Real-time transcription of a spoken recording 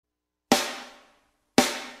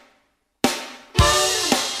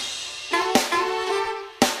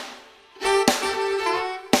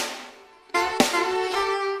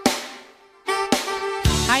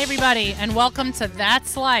everybody, and welcome to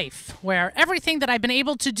That's Life, where everything that I've been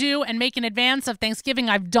able to do and make in advance of Thanksgiving,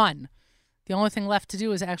 I've done. The only thing left to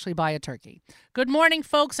do is actually buy a turkey. Good morning,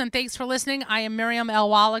 folks, and thanks for listening. I am Miriam L.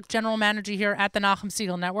 Wallach, General Manager here at the Nachum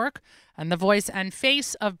Segal Network, and the voice and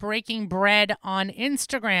face of Breaking Bread on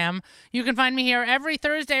Instagram. You can find me here every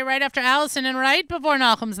Thursday right after Allison and right before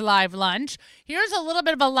Nachum's live lunch. Here's a little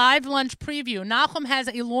bit of a live lunch preview. Nachum has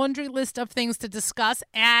a laundry list of things to discuss,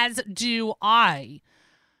 as do I.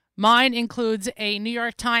 Mine includes a New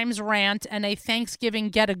York Times rant and a Thanksgiving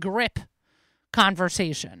get a grip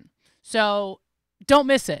conversation. So don't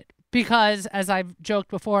miss it because, as I've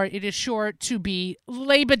joked before, it is sure to be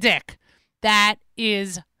Labor Dick. That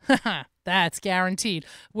is, that's guaranteed.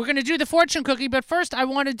 We're going to do the fortune cookie, but first I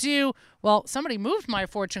want to do, well, somebody moved my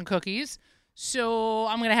fortune cookies, so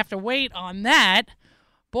I'm going to have to wait on that.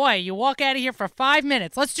 Boy, you walk out of here for 5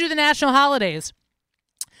 minutes. Let's do the national holidays.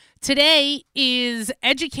 Today is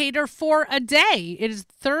Educator for a Day. It is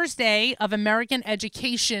Thursday of American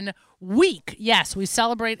Education Week. Yes, we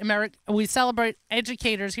celebrate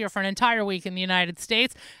educators here for an entire week in the United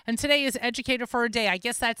States. And today is Educator for a Day. I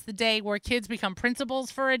guess that's the day where kids become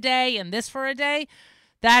principals for a day and this for a day.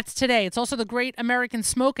 That's today. It's also the Great American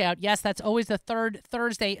Smokeout. Yes, that's always the third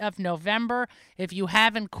Thursday of November. If you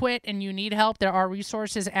haven't quit and you need help, there are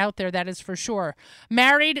resources out there, that is for sure.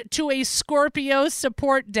 Married to a Scorpio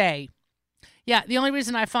Support Day. Yeah, the only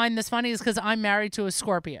reason I find this funny is because I'm married to a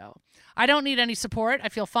Scorpio. I don't need any support. I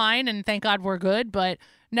feel fine, and thank God we're good, but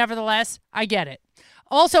nevertheless, I get it.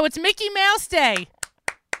 Also, it's Mickey Mouse Day.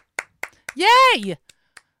 Yay!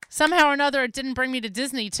 Somehow or another, it didn't bring me to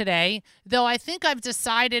Disney today, though I think I've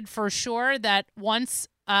decided for sure that once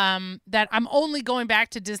that I'm only going back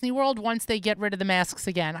to Disney World once they get rid of the masks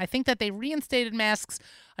again. I think that they reinstated masks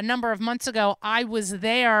a number of months ago. I was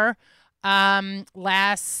there I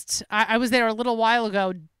was there a little while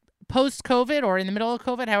ago, post-COVID or in the middle of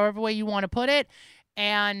COVID, however way you want to put it.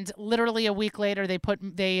 And literally a week later,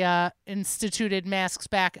 they instituted masks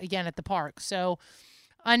back again at the park. So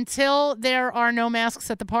until there are no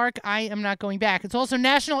masks at the park, I am not going back. It's also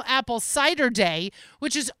National Apple Cider Day,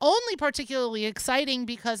 which is only particularly exciting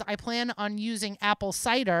because I plan on using apple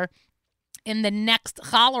cider in the next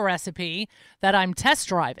challah recipe that I'm test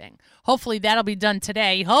driving. Hopefully that'll be done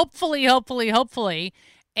today. Hopefully.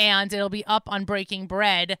 And it'll be up on Breaking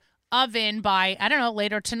Bread oven by, I don't know,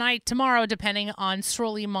 later tonight, tomorrow, depending on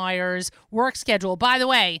Shirley Meyer's work schedule. By the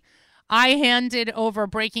way, I handed over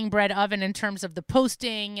Breaking Bread oven in terms of the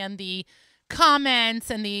posting and the comments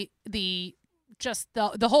and the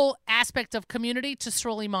whole aspect of community to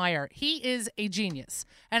Shirley Meyer. He is a genius,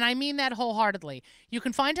 and I mean that wholeheartedly. You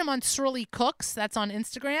can find him on Shirley Cooks, that's on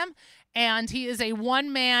Instagram, and he is a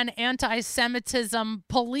one-man anti-Semitism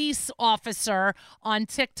police officer on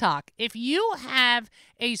TikTok. If you have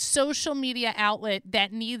a social media outlet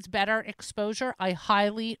that needs better exposure, I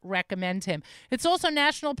highly recommend him. It's also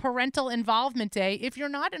National Parental Involvement Day. If you're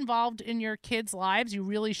not involved in your kids' lives, you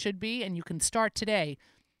really should be, and you can start today.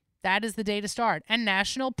 That is the day to start. And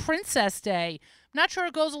National Princess Day. I'm not sure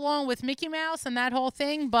it goes along with Mickey Mouse and that whole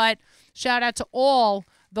thing, but shout out to all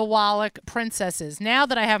the Wallach princesses. Now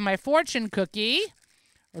that I have my fortune cookie,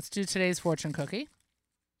 let's do today's fortune cookie.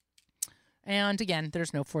 And again,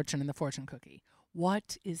 there's no fortune in the fortune cookie.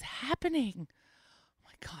 What is happening? Oh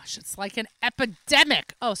my gosh, it's like an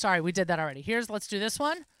epidemic. Oh, sorry, we did that already. Let's do this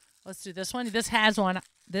one. Let's do this one. This has one.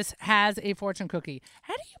 This has a fortune cookie.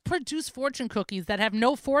 How do you produce fortune cookies that have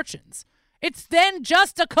no fortunes? It's then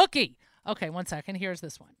just a cookie. Okay, 1 second. Here's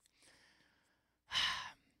this one.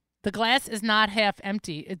 The glass is not half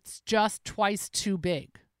empty. It's just twice too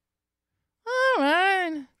big. All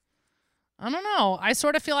right. I don't know. I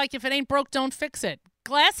sort of feel like if it ain't broke, don't fix it.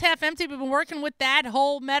 Glass half empty. We've been working with that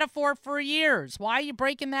whole metaphor for years. Why are you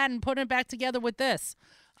breaking that and putting it back together with this?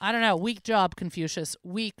 I don't know. Weak job, Confucius.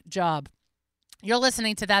 Weak job. You're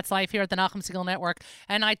listening to That's Life here at the Nachum Segal Network,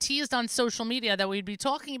 and I teased on social media that we'd be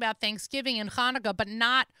talking about Thanksgiving and Hanukkah, but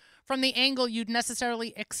not from the angle you'd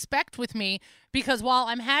necessarily expect with me, because while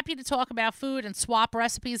I'm happy to talk about food and swap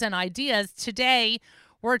recipes and ideas, today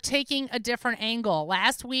we're taking a different angle.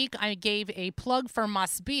 Last week, I gave a plug for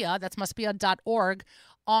Masbia, that's masbia.org,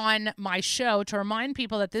 on my show to remind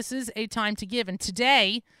people that this is a time to give, and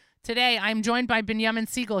Today, I'm joined by Binyamin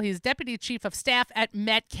Segal. He's Deputy Chief of Staff at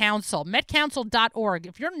Met Council, metcouncil.org.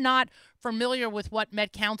 If you're not familiar with what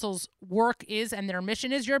Met Council's work is and their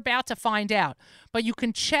mission is, you're about to find out. But you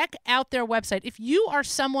can check out their website. If you are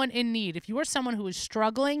someone in need, if you are someone who is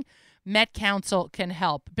struggling, Met Council can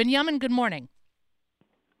help. Binyamin, good morning.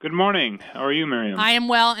 Good morning. How are you, Miriam? I am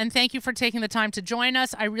well, and thank you for taking the time to join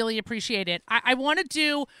us. I really appreciate it. I want to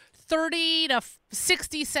do 30 to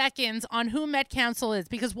 60 seconds on who Met Council is,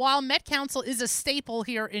 because while Met Council is a staple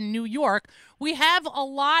here in New York, we have a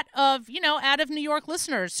lot of, out of New York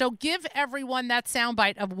listeners. So give everyone that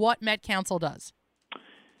soundbite of what Met Council does.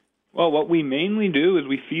 Well, what we mainly do is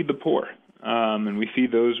we feed the poor, and we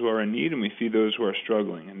feed those who are in need, and we feed those who are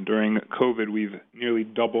struggling. And during COVID, we've nearly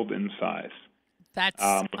doubled in size. That's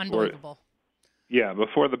unbelievable. Yeah,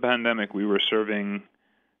 before the pandemic, we were serving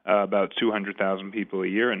about 200,000 people a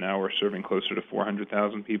year, and now we're serving closer to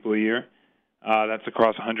 400,000 people a year. That's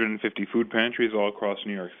across 150 food pantries all across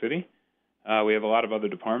New York City. We have a lot of other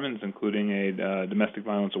departments, including a domestic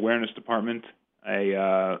violence awareness department,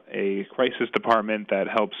 a crisis department that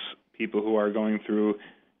helps people who are going through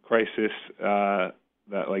crisis that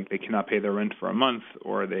they cannot pay their rent for a month,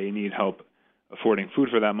 or they need help affording food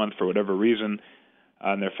for that month for whatever reason,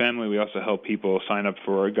 and their family. We also help people sign up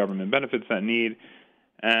for government benefits that need.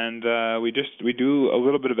 And we do a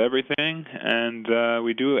little bit of everything, and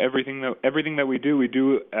we do everything that we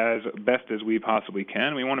do as best as we possibly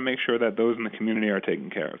can. We want to make sure that those in the community are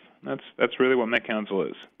taken care of. That's really what Met Council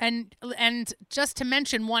is. And just to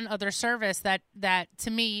mention one other service that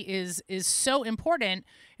to me is so important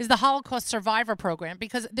is the Holocaust Survivor Program,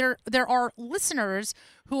 because there are listeners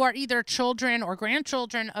who are either children or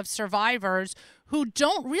grandchildren of survivors who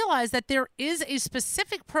don't realize that there is a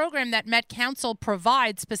specific program that Met Council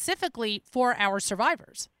provides specifically for our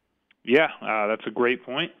survivors. Yeah, that's a great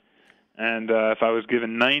point. And if I was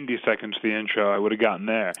given 90 seconds to the intro, I would have gotten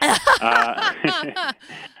there.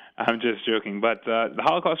 I'm just joking. But the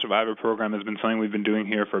Holocaust Survivor Program has been something we've been doing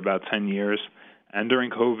here for about 10 years. And during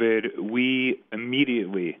COVID, we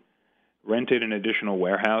immediately rented an additional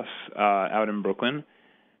warehouse out in Brooklyn.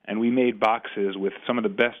 And we made boxes with some of the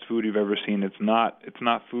best food you've ever seen. It's not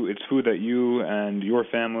food. It's food that you and your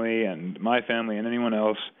family and my family and anyone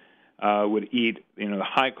else would eat. The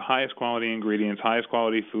highest quality ingredients, highest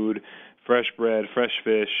quality food, fresh bread, fresh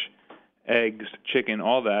fish, eggs, chicken,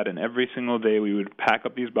 all that. And every single day we would pack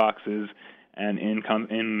up these boxes, and in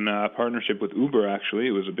partnership with Uber, actually,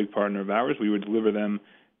 it was a big partner of ours, we would deliver them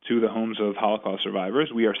to the homes of Holocaust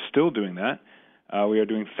survivors. We are still doing that. We are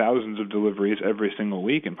doing thousands of deliveries every single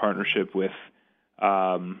week in partnership with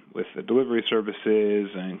the delivery services,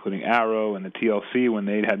 including Arrow and the TLC. When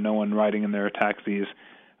they had no one riding in their taxis,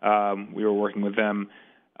 we were working with them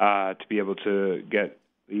to be able to get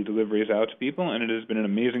the deliveries out to people. And it has been an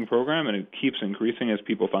amazing program, and it keeps increasing as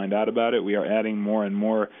people find out about it. We are adding more and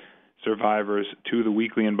more survivors to the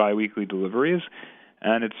weekly and biweekly deliveries.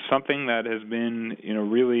 And it's something that has been,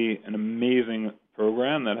 really an amazing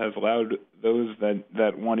program that has allowed those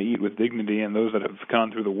that want to eat with dignity and those that have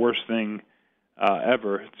gone through the worst thing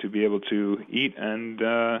ever to be able to eat and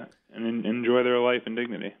enjoy their life in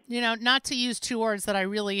dignity. Not to use two words that I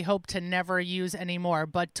really hope to never use anymore,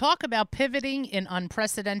 but talk about pivoting in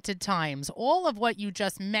unprecedented times. All of what you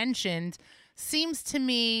just mentioned seems to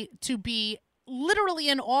me to be literally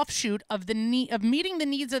an offshoot of meeting the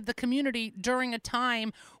needs of the community during a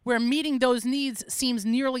time where meeting those needs seems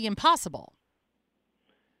nearly impossible.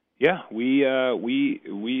 Yeah, we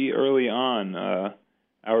early on,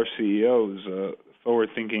 our CEO was a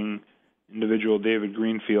forward-thinking individual, David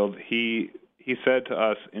Greenfield. He said to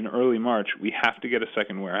us in early March, we have to get a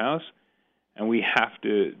second warehouse, and we have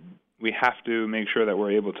to make sure that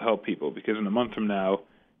we're able to help people, because in a month from now,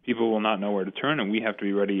 people will not know where to turn, and we have to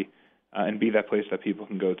be ready and be that place that people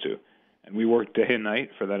can go to. And we worked day and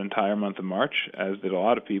night for that entire month of March, as did a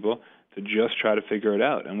lot of people, to just try to figure it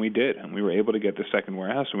out. And we did. And we were able to get the second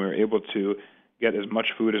warehouse, and we were able to get as much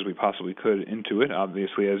food as we possibly could into it.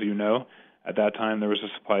 Obviously, as you know, at that time there was a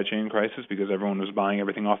supply chain crisis because everyone was buying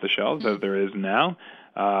everything off the shelves, as there is now.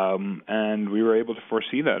 And we were able to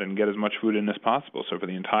foresee that and get as much food in as possible. So for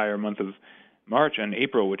the entire month of March and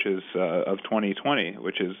April, which is of 2020,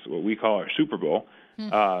 which is what we call our Super Bowl,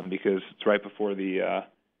 because it's right before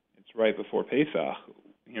Pesach.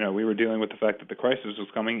 We were dealing with the fact that the crisis was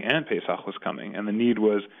coming and Pesach was coming, and the need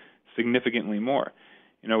was significantly more.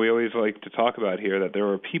 We always like to talk about here that there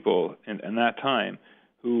were people in that time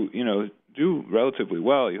who, do relatively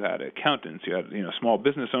well. You had accountants, you had, small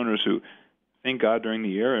business owners who, thank God, during the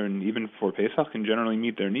year and even before Pesach can generally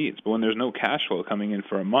meet their needs. But when there's no cash flow coming in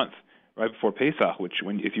for a month right before Pesach,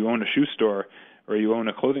 if you own a shoe store or you own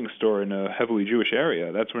a clothing store in a heavily Jewish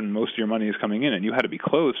area, that's when most of your money is coming in, and you had to be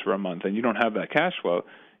closed for a month and you don't have that cash flow,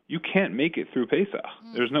 you can't make it through Pesach.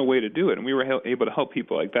 There's no way to do it, and we were able to help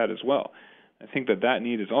people like that as well. I think that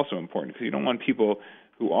need is also important, because you don't want people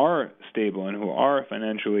who are stable and who are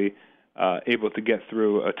financially able to get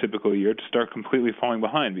through a typical year to start completely falling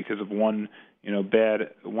behind because of one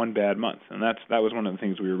bad month. And that was one of the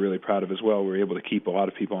things we were really proud of as well. We were able to keep a lot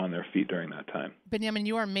of people on their feet during that time. Benjamin,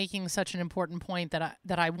 you are making such an important point that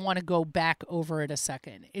I want to go back over it a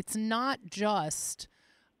second. It's not just,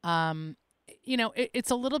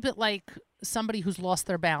 it's a little bit like somebody who's lost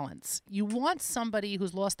their balance. You want somebody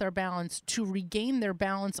who's lost their balance to regain their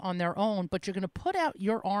balance on their own, but you're going to put out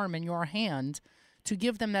your arm and your hand to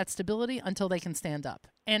give them that stability until they can stand up.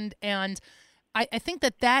 And I think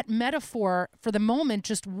that metaphor for the moment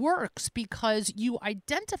just works because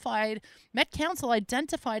Met Council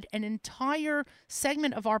identified an entire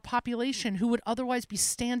segment of our population who would otherwise be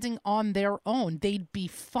standing on their own. They'd be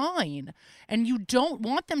fine. And you don't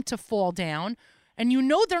want them to fall down. And you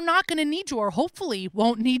know they're not going to need you, or hopefully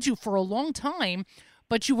won't need you for a long time.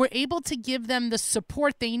 But you were able to give them the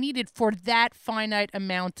support they needed for that finite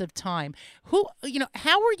amount of time.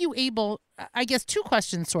 How were you able, I guess two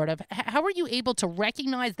questions sort of, how were you able to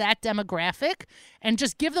recognize that demographic and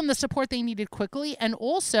just give them the support they needed quickly? And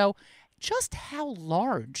also, just how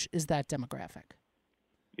large is that demographic?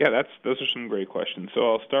 Yeah, those are some great questions.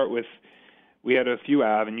 So I'll start with, we had a few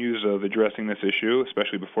avenues of addressing this issue,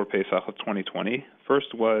 especially before Pesach of 2020.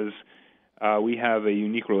 First was, we have a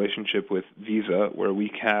unique relationship with Visa where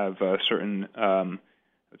we have certain,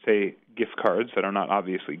 let's say, gift cards that are not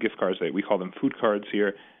obviously gift cards. We call them food cards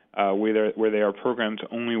here, where they are programmed to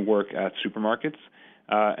only work at supermarkets.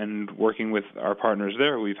 And working with our partners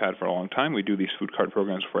there, we've had for a long time, we do these food card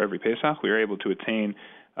programs for every Pesach. We were able to attain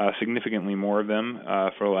significantly more of them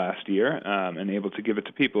for last year and able to give it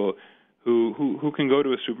to people who can go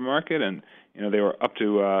to a supermarket, and they were up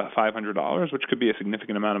to $500, which could be a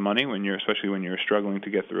significant amount of money especially when you're struggling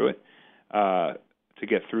to get through it, to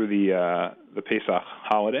get through the Pesach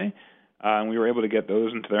holiday. And we were able to get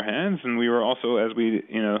those into their hands, and we were also, as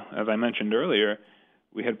I mentioned earlier,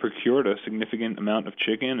 we had procured a significant amount of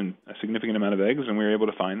chicken and a significant amount of eggs, and we were able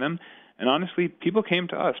to find them. And honestly, people came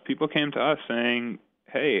to us. People came to us saying,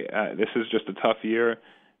 "Hey, this is just a tough year.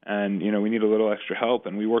 And, we need a little extra help."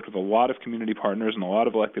 And we worked with a lot of community partners and a lot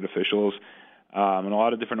of elected officials and a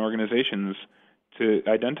lot of different organizations to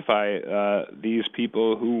identify these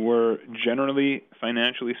people who were generally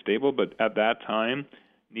financially stable, but at that time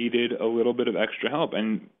needed a little bit of extra help.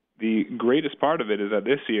 And the greatest part of it is that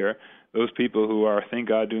this year, those people who are, thank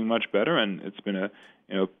God, doing much better, and it's been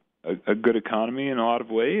a good economy in a lot of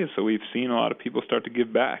ways, so we've seen a lot of people start to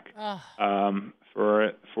give back.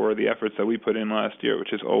 For the efforts that we put in last year,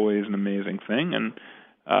 which is always an amazing thing, and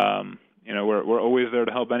we're always there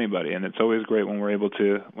to help anybody, and it's always great when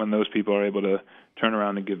those people are able to turn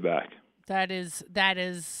around and give back. That's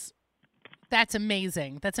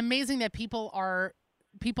amazing. That's amazing that people are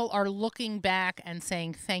looking back and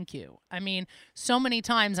saying thank you. I mean, so many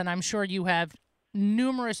times, and I'm sure you have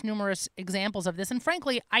numerous examples of this, and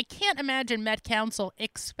frankly, I can't imagine Met Council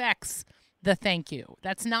expects the thank you.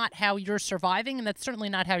 That's not how you're surviving, and that's certainly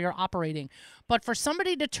not how you're operating. But for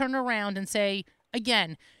somebody to turn around and say,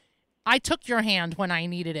 again, I took your hand when I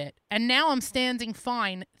needed it, and now I'm standing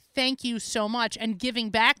fine. Thank you so much. And giving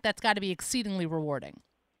back, that's got to be exceedingly rewarding.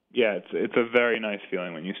 Yeah, it's a very nice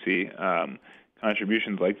feeling when you see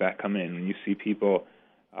contributions like that come in, when you see people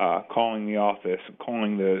calling the office,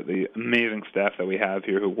 calling the amazing staff that we have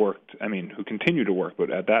here who continue to work, but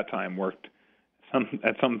at that time worked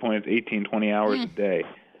at some point 18, 20 hours a day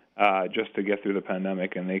just to get through the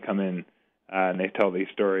pandemic, and they come in and they tell these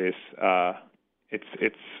stories.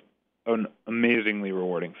 It's an amazingly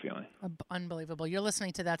rewarding feeling. Unbelievable. You're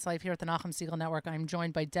listening to That's Life here at the Nachum Segal Network. I'm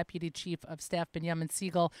joined by Deputy Chief of Staff Benjamin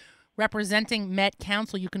Segal, representing Met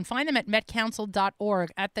Council. You can find them at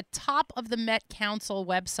metcouncil.org. At the top of the Met Council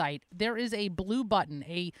website, there is a blue button,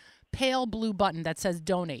 a pale blue button that says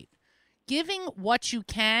Donate. Giving what you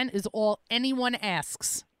can is all anyone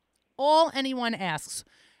asks. All anyone asks.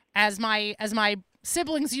 As my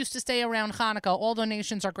siblings used to say around Hanukkah, all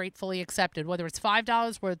donations are gratefully accepted. Whether it's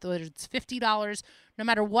 $5, whether it's $50, no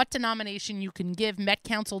matter what denomination you can give,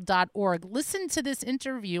 metcouncil.org. Listen to this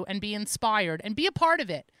interview and be inspired and be a part of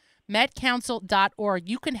it. metcouncil.org.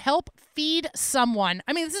 You can help feed someone.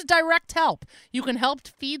 I mean, this is direct help. You can help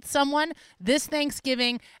feed someone this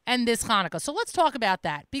Thanksgiving and this Hanukkah. So let's talk about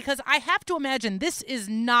that, because I have to imagine this is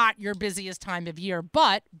not your busiest time of year,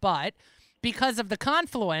 but because of the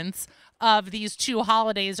confluence of these two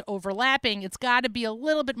holidays overlapping, it's got to be a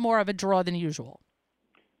little bit more of a draw than usual.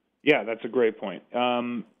 Yeah, that's a great point.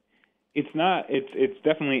 It's not. It's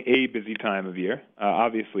definitely a busy time of year.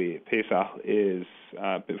 Obviously, Pesach is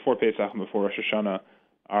before Pesach and before Rosh Hashanah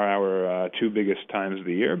are our two biggest times of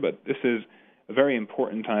the year. But this is a very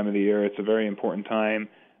important time of the year. It's a very important time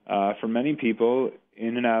for many people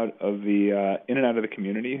in and out of the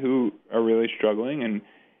community who are really struggling, and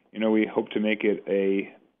we hope to make it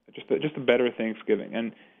just a better Thanksgiving.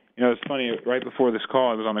 And it's funny. Right before this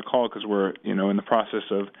call, I was on the call because we're in the process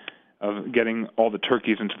of getting all the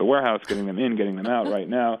turkeys into the warehouse, getting them in, getting them out right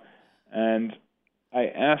now, and I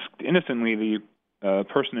asked innocently the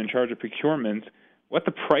person in charge of procurement what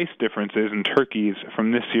the price difference is in turkeys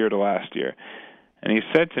from this year to last year, and he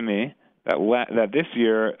said to me that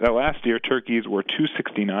last year turkeys were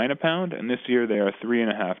 $2.69 a pound, and this year they are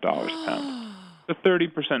 $3.50 a pound. It's a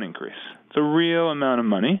 30% increase. It's a real amount of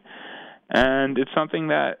money, and it's something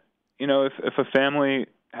that if a family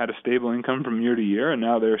had a stable income from year to year, and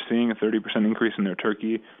now they're seeing a 30% increase in their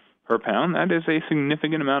turkey per pound, that is a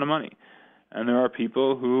significant amount of money. And there are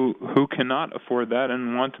people who cannot afford that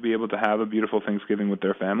and want to be able to have a beautiful Thanksgiving with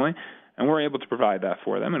their family, and we're able to provide that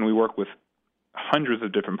for them. And we work with hundreds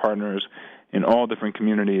of different partners in all different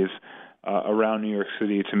communities around New York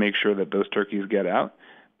City to make sure that those turkeys get out.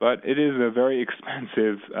 But it is a very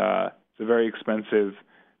expensive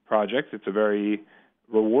project. It's a very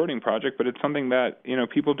rewarding project, but it's something that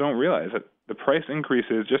people don't realize, that the price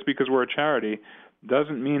increases just because we're a charity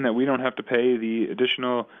doesn't mean that we don't have to pay the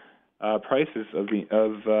additional prices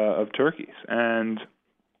of turkeys. And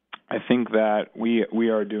I think that we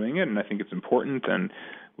are doing it, and I think it's important, and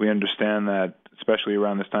we understand that, especially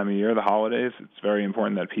around this time of year, the holidays, it's very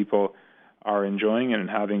important that people are enjoying it and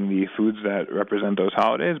having the foods that represent those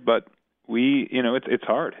holidays. But it's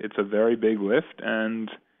hard. It's a very big lift, and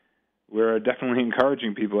we're definitely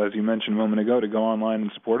encouraging people, as you mentioned a moment ago, to go online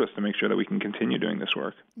and support us to make sure that we can continue doing this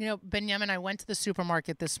work. Benjamin, I went to the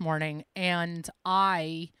supermarket this morning, and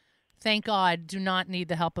I, thank God, do not need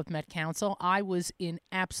the help of Met Council. I was in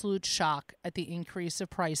absolute shock at the increase of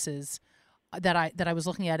prices that I was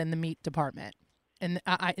looking at in the meat department, in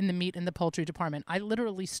the meat and the poultry department. I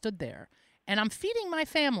literally stood there, and I'm feeding my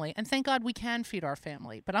family, and thank God we can feed our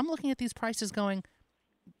family. But I'm looking at these prices going,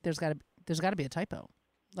 there's got to be a typo.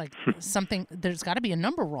 Like something, there's got to be a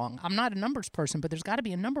number wrong. I'm not a numbers person, but there's got to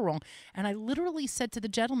be a number wrong. And I literally said to the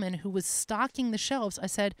gentleman who was stocking the shelves, I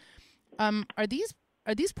said, are these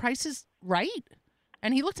prices right?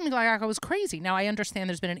 And he looked at me like I was crazy. Now, I understand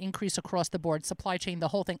there's been an increase across the board, supply chain, the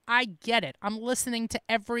whole thing. I get it. I'm listening to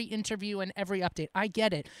every interview and every update. I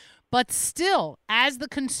get it. But still, as the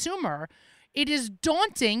consumer, it is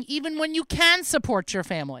daunting even when you can support your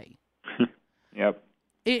family. Yep.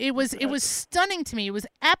 It was stunning to me. It was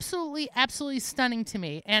absolutely stunning to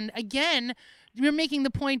me. And again, you're making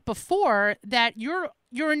the point before that you're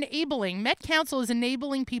enabling, Met Council is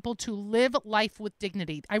enabling people to live life with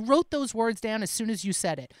dignity. I wrote those words down as soon as you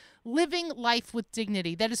said it. Living life with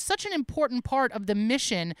dignity. That is such an important part of the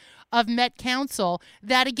mission of Met Council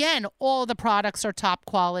that, again, all the products are top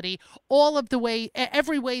quality.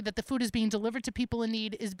 Every way that the food is being delivered to people in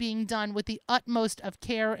need is being done with the utmost of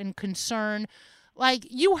care and concern. Like,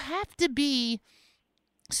 you have to be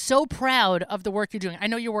so proud of the work you're doing. I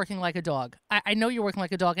know you're working like a dog. I know you're working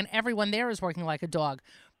like a dog, and everyone there is working like a dog.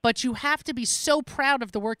 But you have to be so proud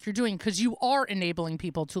of the work you're doing because you are enabling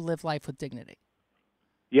people to live life with dignity.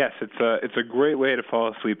 Yes, it's a great way to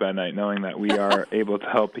fall asleep at night, knowing that we are able to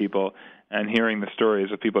help people and hearing the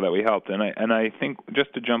stories of people that we helped. And I think,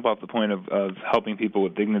 just to jump off the point of helping people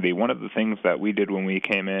with dignity, one of the things that we did when we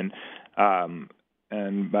came in,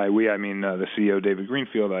 and by we I mean the CEO, David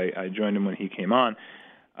Greenfield, I joined him when he came on,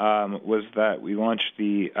 was that we launched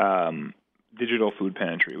the digital food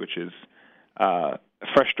pantry, which is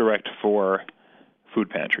Fresh Direct for food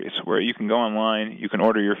pantries, where you can go online, you can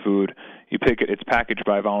order your food, you pick it, it's packaged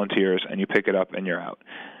by volunteers, and you pick it up and you're out.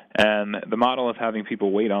 And the model of having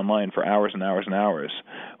people wait online for hours and hours and hours,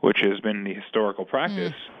 which has been the historical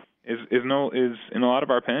practice, is in a lot of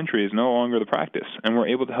our pantries no longer the practice. And we're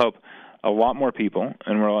able to help a lot more people,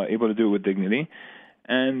 and we're able to do it with dignity.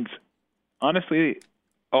 And honestly,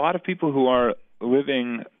 a lot of people who are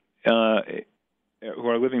living below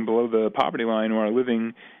the poverty line, who are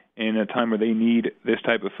living in a time where they need this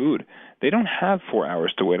type of food, they don't have 4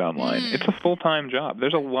 hours to wait online. It's a full-time job.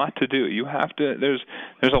 There's a lot to do. You have to. There's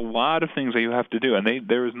a lot of things that you have to do, and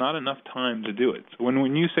there is not enough time to do it. So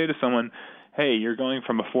when you say to someone, "Hey, you're going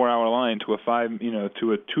from a 4-hour line to a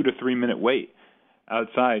 2 to 3 minute wait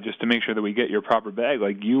outside just to make sure that we get your proper bag,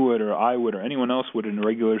 like you would or I would or anyone else would in a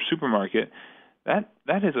regular supermarket,"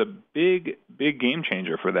 that is a big game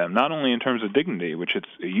changer for them, not only in terms of dignity, which it's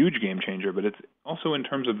a huge game changer, but it's also in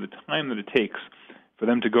terms of the time that it takes for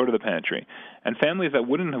them to go to the pantry. And families that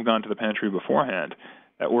wouldn't have gone to the pantry beforehand,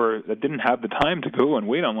 that didn't have the time to go and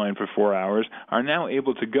wait online for 4 hours are now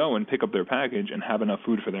able to go and pick up their package and have enough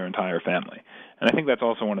food for their entire family. And I think that's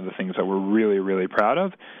also one of the things that we're really, really proud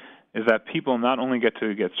of, is that people not only get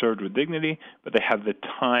to get served with dignity, but they have the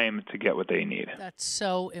time to get what they need. That's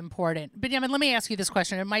so important. Benjamin, let me ask you this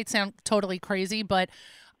question. It might sound totally crazy, but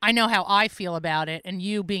I know how I feel about it, and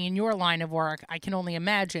you being in your line of work, I can only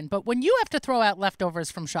imagine. But when you have to throw out leftovers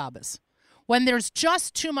from Shabbos, when there's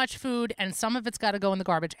just too much food and some of it's got to go in the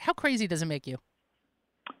garbage, how crazy does it make you?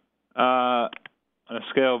 On a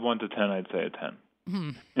scale of 1 to 10, I'd say a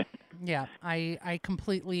 10. Yeah, I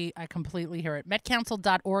completely hear it.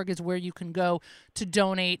 MetCouncil.org is where you can go to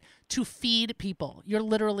donate, to feed people. You're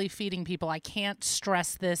literally feeding people. I can't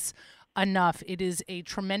stress this enough. It is a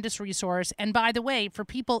tremendous resource. And by the way, for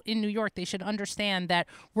people in New York, they should understand that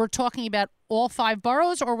we're talking about all 5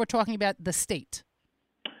 boroughs, or we're talking about the state.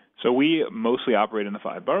 So we mostly operate in the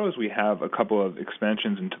 5 boroughs. We have a couple of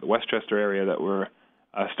expansions into the Westchester area that we're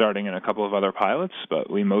starting in a couple of other pilots,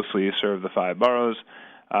 but we mostly serve the 5 boroughs.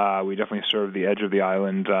 We definitely serve the edge of the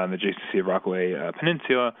island on the JCC of Rockaway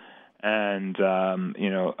Peninsula, and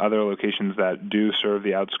other locations that do serve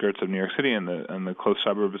the outskirts of New York City and the close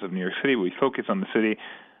suburbs of New York City. We focus on the city,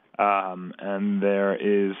 and there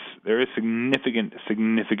is significant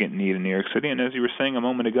need in New York City. And as you were saying a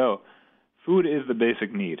moment ago, food is the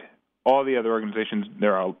basic need. All the other organizations,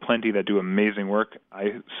 there are plenty that do amazing work.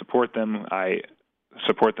 I support them. I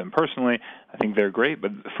support them personally. I think they're great, but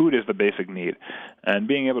food is the basic need. And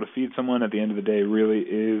being able to feed someone at the end of the day really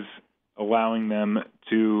is allowing them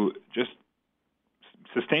to just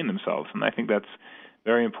sustain themselves. And I think that's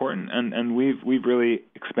very important. And we've really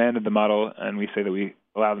expanded the model, and we say that we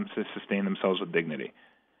allow them to sustain themselves with dignity.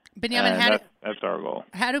 Benjamin, that's our goal.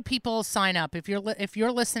 How do people sign up? If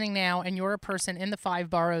you're listening now and you're a person in the 5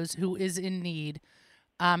 boroughs who is in need,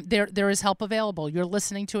 there is help available. You're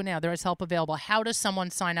listening to it now. There is help available. How does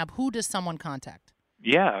someone sign up? Who does someone contact?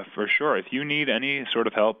 Yeah, for sure. If you need any sort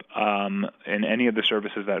of help in any of the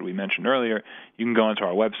services that we mentioned earlier, you can go onto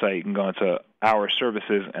our website, you can go into our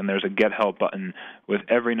services, and there's a Get Help button with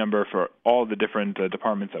every number for all the different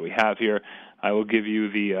departments that we have here. I will give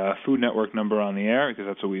you the Food Network number on the air because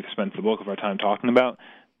that's what we've spent the bulk of our time talking about,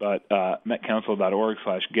 but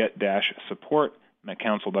metcouncil.org/get-support,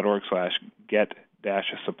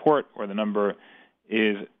 metcouncil.org/get-support, or the number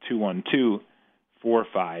is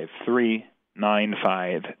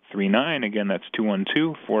 212-453-9539. Again, that's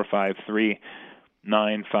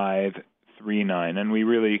 212-453-9539. And we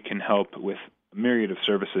really can help with a myriad of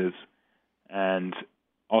services. And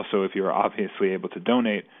also, if you're obviously able to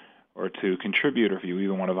donate or to contribute, or if you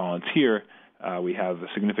even want to volunteer, we have a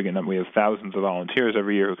significant number. We have thousands of volunteers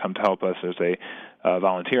every year who come to help us. There's a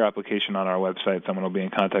volunteer application on our website. Someone will be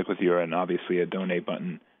in contact with you, and obviously a donate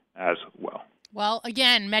button as well. Well,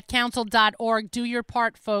 again, metcouncil.org. Do your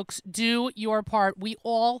part, folks. Do your part. We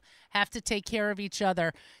all have to take care of each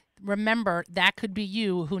other. Remember, that could be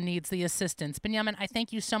you who needs the assistance. Benjamin, I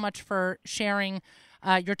thank you so much for sharing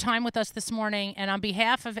your time with us this morning. And on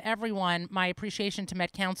behalf of everyone, my appreciation to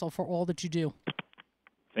Met Council for all that you do.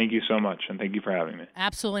 Thank you so much, and thank you for having me.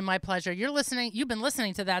 Absolutely, my pleasure. You've been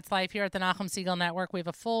listening to That's Life here at the Nachum Segal Network. We have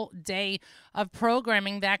a full day of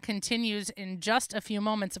programming that continues in just a few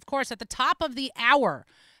moments. Of course, at the top of the hour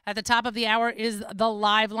is the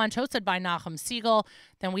live lunch hosted by Nachum Segal.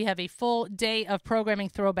 Then we have a full day of programming.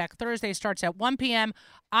 Throwback Thursday starts at 1 p.m.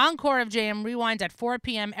 Encore of JM Rewind at 4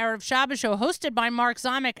 p.m. Erev Shabbos show hosted by Mark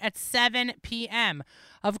Zamek at 7 p.m.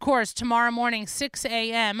 Of course, tomorrow morning, 6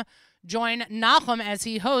 a.m., join Nachum as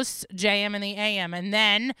he hosts JM in the AM. And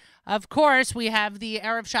then, of course, we have the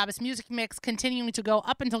Erev Shabbos music mix continuing to go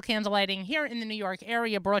up until candlelighting here in the New York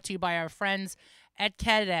area, brought to you by our friends at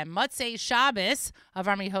Kedem. Motzei Shabbos,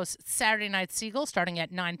 Avrami hosts Saturday Night Segal starting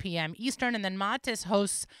at 9 p.m. Eastern, and then Matis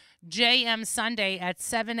hosts JM Sunday at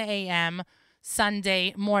 7 a.m.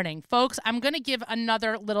 Sunday morning. Folks, I'm going to give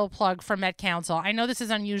another little plug for Met Council. I know this is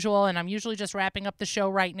unusual, and I'm usually just wrapping up the show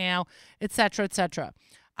right now, etc., etc.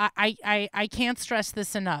 I can't stress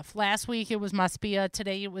this enough. Last week it was Maspia.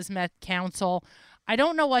 Today it was Met Council. I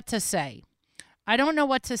don't know what to say.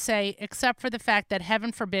 Except for the fact that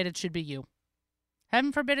heaven forbid it should be you.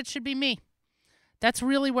 Heaven forbid it should be me. That's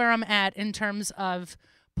really where I'm at in terms of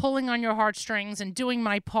pulling on your heartstrings and doing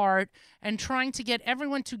my part and trying to get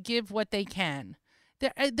everyone to give what they can.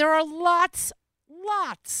 There are lots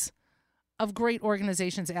of great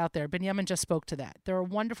organizations out there. Benjamin just spoke to that. There are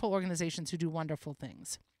wonderful organizations who do wonderful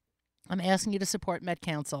things. I'm asking you to support Met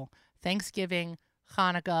Council. Thanksgiving,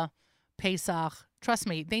 Hanukkah, Pesach. Trust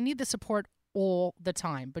me, they need the support all the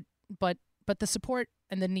time. But the support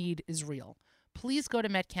and the need is real. Please go to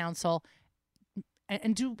Met Council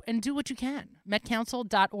and do what you can.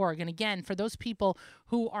 metcouncil.org. And again, for those people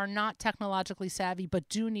who are not technologically savvy but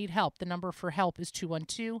do need help, the number for help is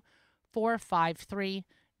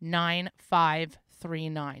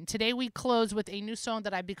 212-453-9539. Today we close with a new song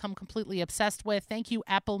that I've become completely obsessed with. Thank you,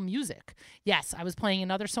 Apple Music. Yes, I was playing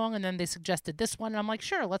another song and then they suggested this one and I'm like,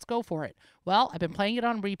 sure, let's go for it. Well, I've been playing it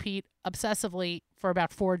on repeat obsessively for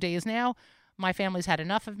about 4 days now. My family's had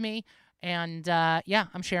enough of me, and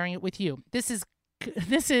I'm sharing it with you. This is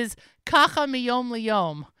Kacha Miyom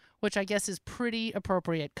Liyom, which I guess is pretty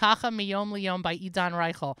appropriate. Kacha Miyom Liyom by Idan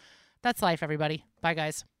Reichel. That's life, everybody. Bye,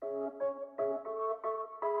 guys.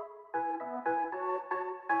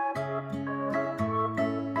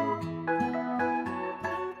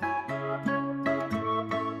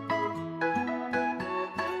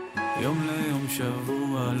 יום ליום,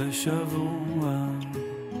 שבוע לשבוע,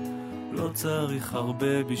 לא צריך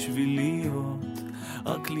הרבה בשביל להיות,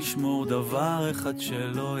 רק לשמור דבר אחד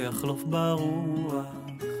שלא יחלוף ברוח,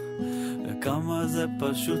 וכמה זה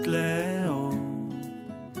פשוט לאהוב.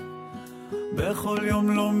 בכל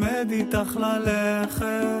יום לומד איתך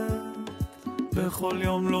ללכת, בכל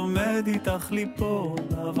יום לומד איתך ליפול,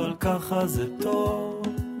 אבל ככה זה טוב,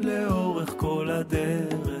 לאורך כל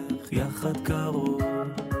הדרך, יחד קרוב.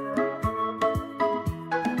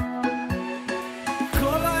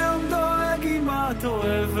 את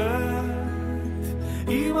אוהבת,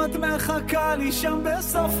 אם את מחכה לי שם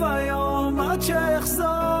בסוף היום, עד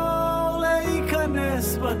שיחזור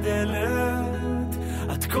להיכנס בדלת,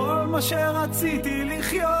 את כל מה שרציתי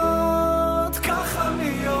לחיות, ככה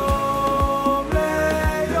מיום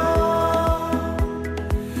ליום,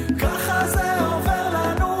 ככה זה עובר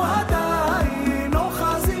לנו עדיין,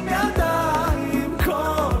 אוחזים ידיים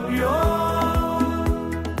כל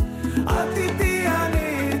יום, את איתי אני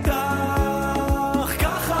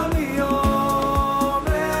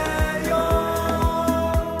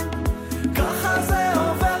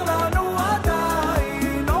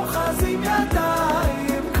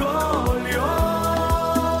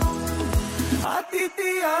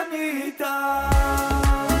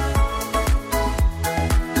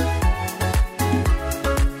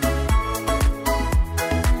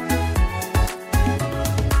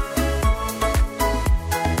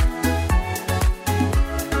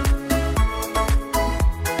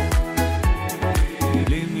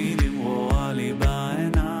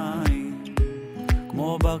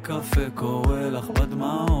קפה קורא לך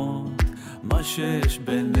בדמעות, מה שיש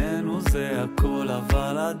בינינו זה הכל,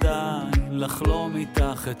 אבל עדיין לחלום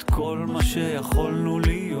איתך את כל מה שיכולנו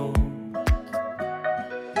להיות.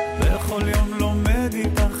 בכל יום לומד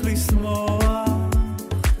איתך לשמוח,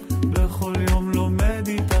 בכל יום לומד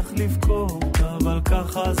איתך לבכות, אבל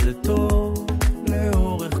ככה זה טוב,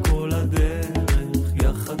 לאורך כל הדרך,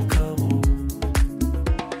 יחד קרוב.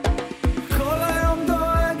 כל היום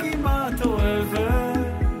דואג אם את אוהבת,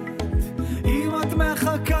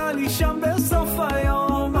 מחכה לי שם בסוף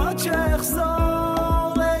היום, עד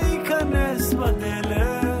שיחזור להיכנס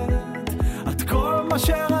בדלת, את כל מה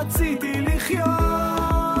שרציתי